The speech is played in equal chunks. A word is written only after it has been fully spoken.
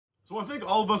So I think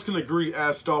all of us can agree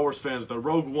as Star Wars fans that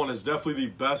Rogue One is definitely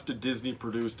the best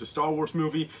Disney-produced Star Wars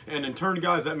movie, and in turn,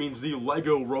 guys, that means the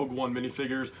LEGO Rogue One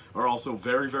minifigures are also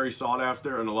very, very sought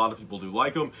after, and a lot of people do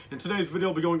like them. In today's video,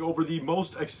 I'll be going over the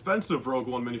most expensive Rogue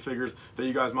One minifigures that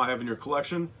you guys might have in your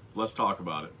collection. Let's talk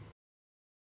about it.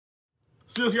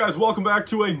 So yes guys, welcome back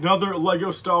to another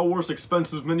LEGO Star Wars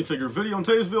expensive minifigure video. In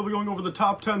today's video, we'll be going over the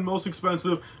top 10 most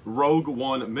expensive Rogue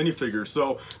One minifigures.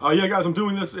 So yeah guys, I'm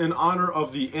doing this in honor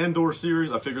of the Andor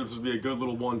series. I figured this would be a good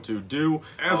little one to do.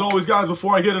 As always guys,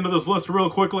 before I get into this list real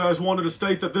quickly, I just wanted to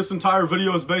state that this entire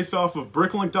video is based off of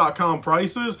bricklink.com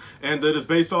prices, and it is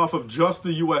based off of just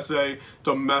the USA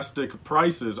domestic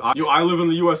prices. I live in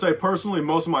the USA personally.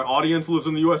 Most of my audience lives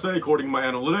in the USA according to my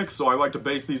analytics, so I like to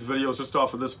base these videos just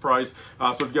off of this price.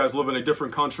 So if you guys live in a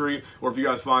different country, or if you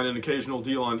guys find an occasional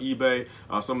deal on eBay,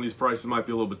 some of these prices might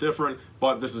be a little bit different,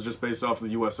 but this is just based off of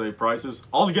the USA prices.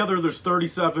 Altogether, there's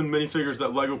 37 minifigures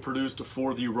that LEGO produced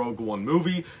for the Rogue One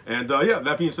movie, and yeah,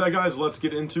 that being said guys, let's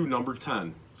get into number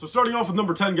 10. So starting off with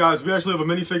number 10, guys, we actually have a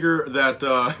minifigure that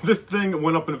this thing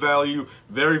went up in value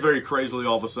very, very crazily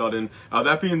all of a sudden.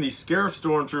 That being the Scarif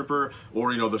Stormtrooper,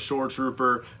 or, you know, the Shore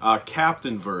Trooper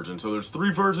Captain version. So there's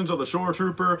 3 versions of the Shore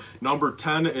Trooper. Number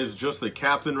 10 is just the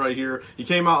Captain right here. He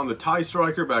came out on the TIE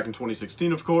Striker back in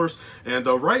 2016, of course. And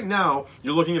right now,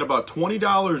 you're looking at about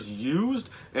 $20 used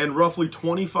and roughly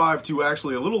 $25 to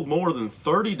actually a little more than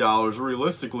 $30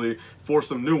 realistically for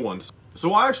some new ones.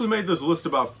 So I actually made this list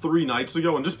about 3 nights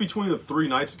ago, and just between the 3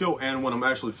 nights ago and when I'm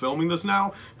actually filming this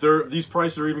now, these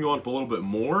prices are even going up a little bit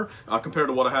more compared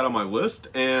to what I had on my list.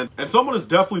 And someone is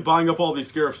definitely buying up all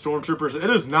these Scarif Stormtroopers. It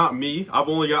is not me. I've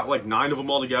only got like 9 of them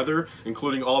all together,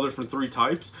 including all different 3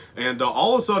 types. And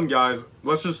all of a sudden, guys,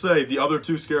 let's just say the other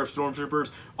 2 Scarif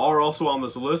Stormtroopers are also on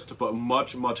this list, but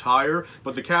much, much higher.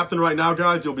 But the Captain right now,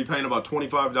 guys, you'll be paying about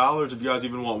 $25 if you guys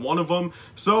even want one of them.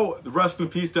 So rest in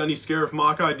peace to any Scarif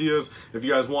mock ideas. If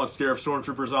you guys want Scarif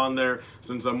Stormtroopers on there,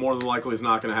 since more than likely it's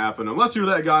not going to happen unless you're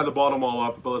that guy that bought them all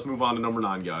up. But let's move on to number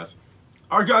 9, guys.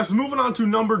 Alright guys, so moving on to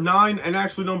number 9 and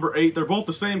actually number 8. They're both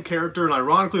the same character, and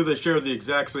ironically they share the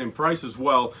exact same price as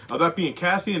well. That being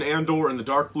Cassian Andor in the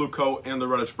dark blue coat and the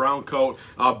reddish brown coat.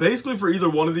 Basically for either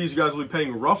one of these, you guys will be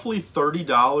paying roughly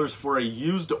 $30 for a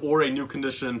used or a new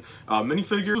condition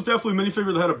minifigure. It was definitely a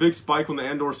minifigure that had a big spike when the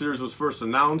Andor series was first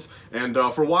announced, and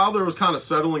for a while there was kind of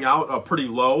settling out pretty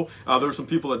low. There were some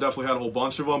people that definitely had a whole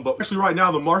bunch of them, but actually right now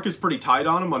the market's pretty tight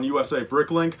on them on USA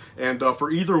Bricklink, and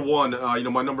for either one, you know,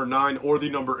 my number 9 or the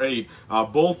number 8,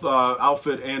 both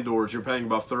outfit Andors, you're paying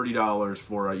about $30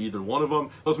 for either one of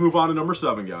them. Let's move on to number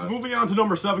 7, guys. So moving on to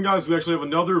number 7, guys, we actually have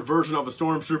another version of a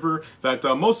Stormtrooper that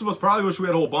most of us probably wish we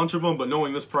had a whole bunch of them, but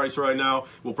knowing this price right now,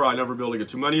 we'll probably never be able to get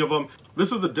too many of them.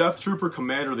 This is the Death Trooper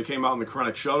Commander that came out in the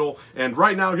Krennic shuttle, and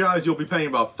right now, guys, you'll be paying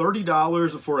about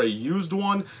 $30 for a used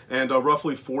one and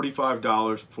roughly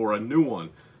 $45 for a new one.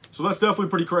 So that's definitely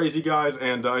pretty crazy, guys,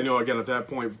 and I know, again, at that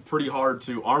point, pretty hard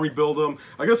to army build them.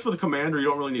 I guess for the Commander, you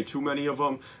don't really need too many of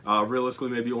them. Realistically,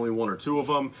 maybe only 1 or 2 of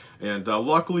them. And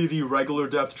luckily, the regular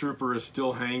Death Trooper is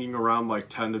still hanging around like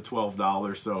 $10 to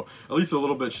 $12, so at least a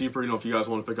little bit cheaper, you know, if you guys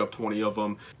want to pick up 20 of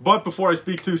them. But before I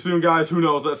speak too soon, guys, who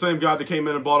knows? That same guy that came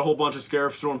in and bought a whole bunch of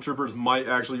Scarif Stormtroopers might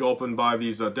actually go up and buy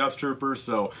these Death Troopers,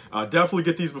 so definitely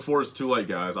get these before it's too late,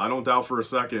 guys. I don't doubt for a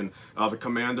second the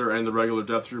Commander and the regular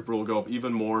Death Trooper will go up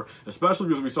even more, especially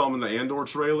because we saw them in the Andor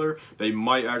trailer. They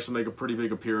might actually make a pretty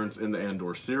big appearance in the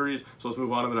Andor series. So let's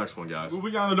move on to the next one, guys.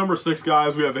 Moving on to number 6,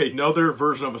 guys, we have another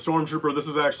version of a Stormtrooper. This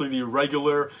is actually the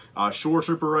regular Shore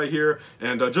Trooper right here,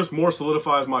 and just more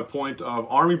solidifies my point of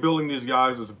army building these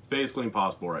guys is basically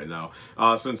impossible right now.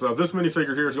 Since this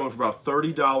minifigure here is going for about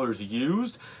 $30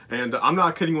 used, and I'm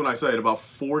not kidding when I say it, about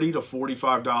 $40 to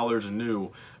 $45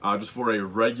 new, just for a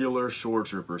regular Shore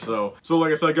Trooper. So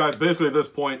like I said, guys, basically at this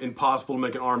point, impossible to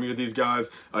make an army of these guys,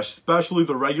 especially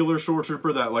the regular Shore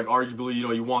Trooper that, like, arguably, you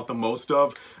know, you want the most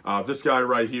of. This guy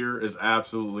right here is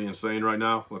absolutely insane right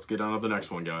now. Let's get on to the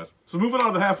next one, guys. So moving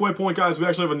on to the halfway point, guys, we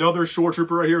actually have another Shore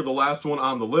Trooper right here, the last one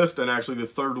on the list, and actually the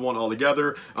 3rd one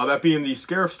altogether. That being the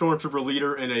Scarif Stormtrooper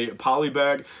Leader in a poly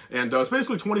bag, and it's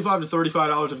basically $25 to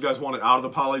 $35 if you guys want it out of the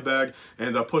poly bag,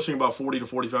 and pushing about $40 to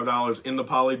 $45 in the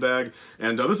poly bag.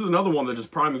 And this is another one that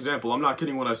just prime example. I'm not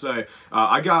kidding when I say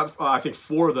I got I think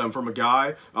 4 of them from a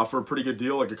guy for a pretty good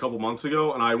deal like a couple months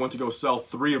ago, and I went to go sell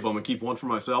 3 of them and keep 1 for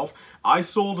myself. I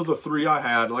sold the 3 I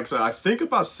had, like I said, I think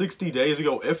about 60 days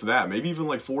ago, if that, maybe even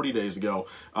like 40 days ago,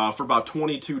 for about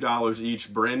 $22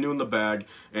 each, brand new in the bag,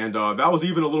 and that was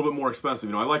even a little bit more expensive.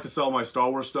 You know, I like to sell my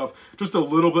Star Wars stuff just a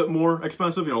little bit more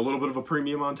expensive, you know, a little bit of a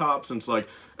premium on top, since, like,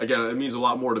 again, it means a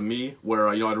lot more more to me,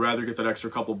 where, you know, I'd rather get that extra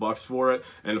couple bucks for it,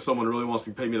 and if someone really wants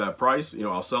to pay me that price, you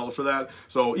know, I'll sell it for that.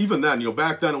 So even then, you know,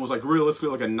 back then it was like realistically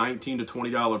like a $19 to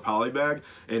 $20 poly bag,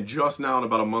 and just now in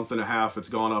about a month and a half, it's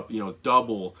gone up, you know,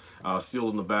 double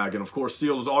sealed in the bag. And of course,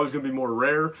 sealed is always going to be more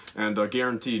rare and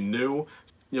guaranteed new.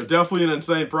 You know, definitely an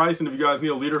insane price, and if you guys need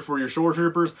a leader for your shore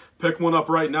troopers, pick one up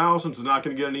right now since it's not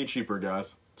going to get any cheaper,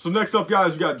 guys. So next up,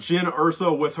 guys, we got Jyn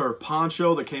Erso with her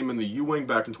poncho that came in the U-Wing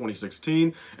back in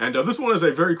 2016. And this one is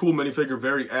a very cool minifigure,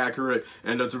 very accurate,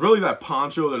 and it's really that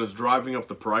poncho that is driving up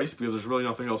the price because there's really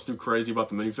nothing else too crazy about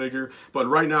the minifigure. But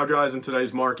right now, guys, in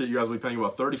today's market, you guys will be paying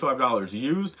about $35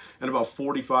 used and about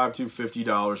 $45 to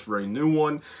 $50 for a new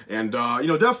one. And, you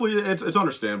know, definitely it's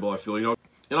understandable, I feel, you know.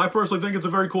 And I personally think it's a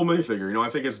very cool minifigure. You know, I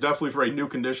think it's definitely for a new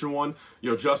condition one, you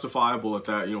know, justifiable at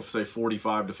that, you know, say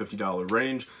 $45 to $50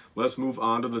 range. Let's move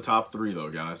on to the top three, though,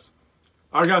 guys.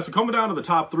 All right, guys, so coming down to the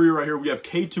top three right here, we have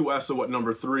K2SO at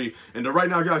number 3. And right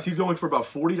now, guys, he's going for about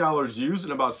 $40 used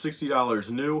and about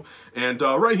 $60 new. And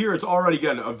right here, it's already,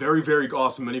 again, a very, very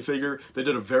awesome minifigure. They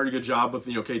did a very good job with,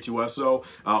 you know, K2SO.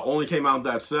 Only came out in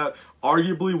that set.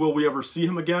 Arguably, will we ever see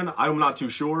him again? I'm not too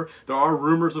sure. There are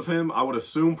rumors of him, I would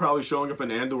assume, probably showing up in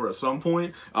Andor at some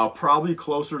point. Probably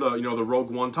closer to, you know, the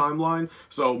Rogue One timeline.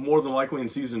 So more than likely in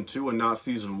Season 2 and not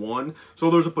Season 1. So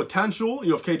there's a potential, you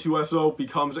know, if K2SO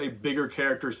becomes a bigger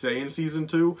character, say, in Season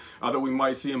 2, that we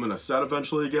might see him in a set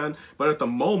eventually again. But at the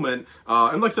moment,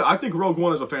 and like I said, I think Rogue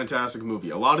One is a fantastic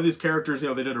movie. A lot of these characters, you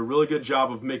know, they did a really good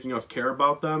job of making us care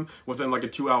about them within like a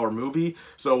 2-hour movie.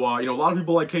 So, you know, a lot of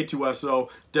people like K2SO.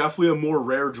 Definitely a more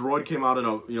rare droid, came out in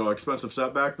a, you know, expensive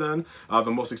set back then, the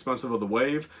most expensive of the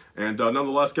wave. And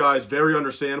nonetheless, guys, very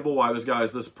understandable why this guy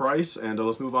is this price. And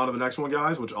let's move on to the next one,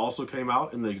 guys, which also came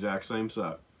out in the exact same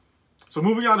set. So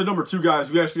moving on to number 2,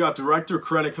 guys, we actually got director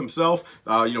Krennic himself.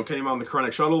 You know, came on the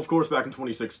Krennic shuttle, of course, back in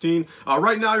 2016.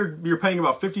 Right now, you're paying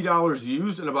about $50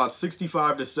 used and about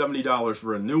 $65 to $70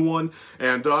 for a new one.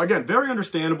 And again, very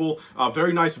understandable,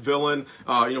 very nice villain.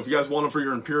 You know, if you guys want him for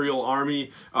your Imperial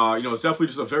Army, you know, it's definitely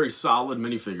just a very solid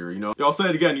minifigure. You know, I'll say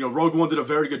it again. You know, Rogue One did a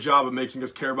very good job of making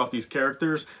us care about these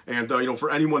characters. And you know,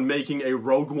 for anyone making a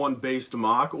Rogue One based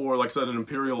mock or, like I said, an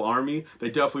Imperial Army, they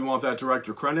definitely want that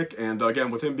director Krennic. And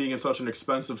again, with him being in such an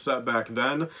expensive set back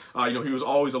then, you know, he was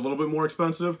always a little bit more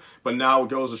expensive, but now it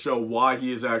goes to show why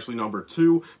he is actually number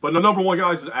 2. But number 1,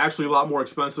 guys, is actually a lot more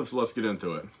expensive, so let's get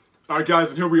into it. Alright, guys,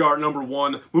 and here we are at number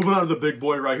 1. Moving on to the big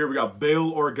boy right here, we got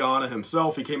Bail Organa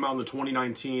himself. He came out in the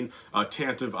 2019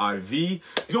 Tantive IV. He's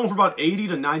going for about $80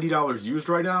 to $90 used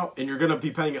right now, and you're going to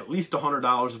be paying at least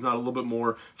 $100, if not a little bit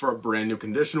more, for a brand new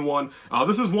condition one.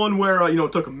 This is one where, you know,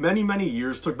 it took many, many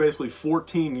years, took basically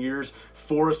 14 years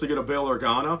for us to get a Bail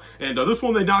Organa, and this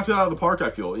one, they knocked it out of the park, I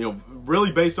feel. You know,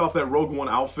 really based off that Rogue One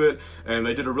outfit, and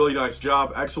they did a really nice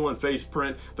job. Excellent face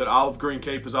print. That olive green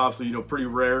cape is obviously, you know, pretty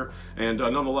rare, and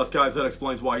nonetheless, guys, that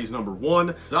explains why he's number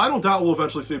 1. I don't doubt we'll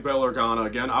eventually see Bail Organa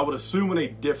again. I would assume in a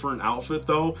different outfit,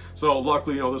 though. So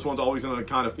luckily, you know, this one's always going to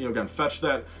kind of, you know, again, fetch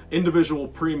that individual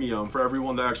premium for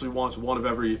everyone that actually wants one of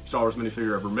every Star Wars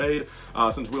minifigure ever made,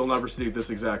 since we'll never see this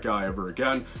exact guy ever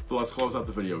again. But let's close out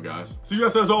the video, guys. So you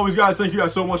guys, as always, guys, thank you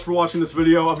guys so much for watching this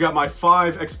video. I've got my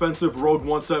 5 expensive Rogue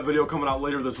One set video coming out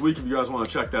later this week if you guys want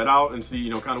to check that out and see, you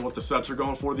know, kind of what the sets are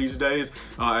going for these days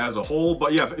as a whole.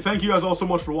 But yeah, thank you guys all so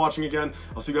much for watching again.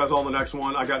 I'll see you guys all in the next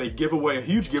one. I got a giveaway, a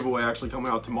huge giveaway actually coming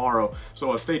out tomorrow.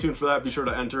 So stay tuned for that. Be sure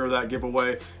to enter that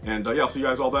giveaway. And yeah, I'll see you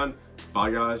guys all then.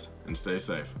 Bye, guys, and stay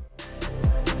safe.